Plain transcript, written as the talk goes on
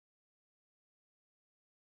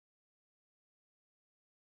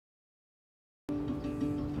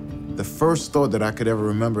The first thought that I could ever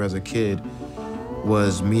remember as a kid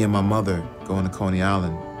was me and my mother going to Coney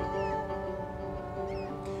Island.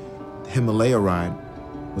 The Himalaya ride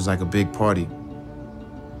was like a big party.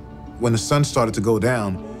 When the sun started to go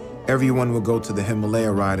down, everyone would go to the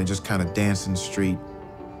Himalaya ride and just kind of dance in the street.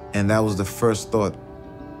 And that was the first thought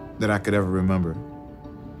that I could ever remember.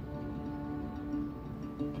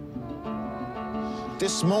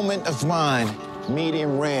 This moment of mine,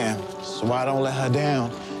 medium rare, so I don't let her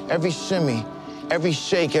down. Every shimmy, every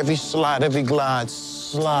shake, every slide, every glide,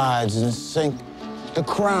 slides and sink. The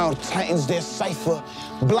crowd tightens their cipher.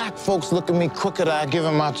 Black folks look at me crooked, I give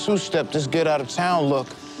them my two-step, this get out of town look.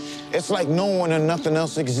 It's like no one and nothing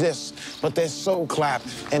else exists, but their soul clap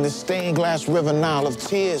in the stained glass river Nile of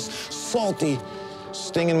tears, salty,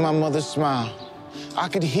 stinging my mother's smile. I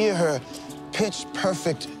could hear her pitch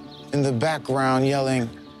perfect in the background yelling,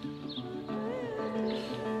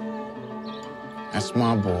 "That's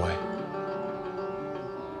my boy."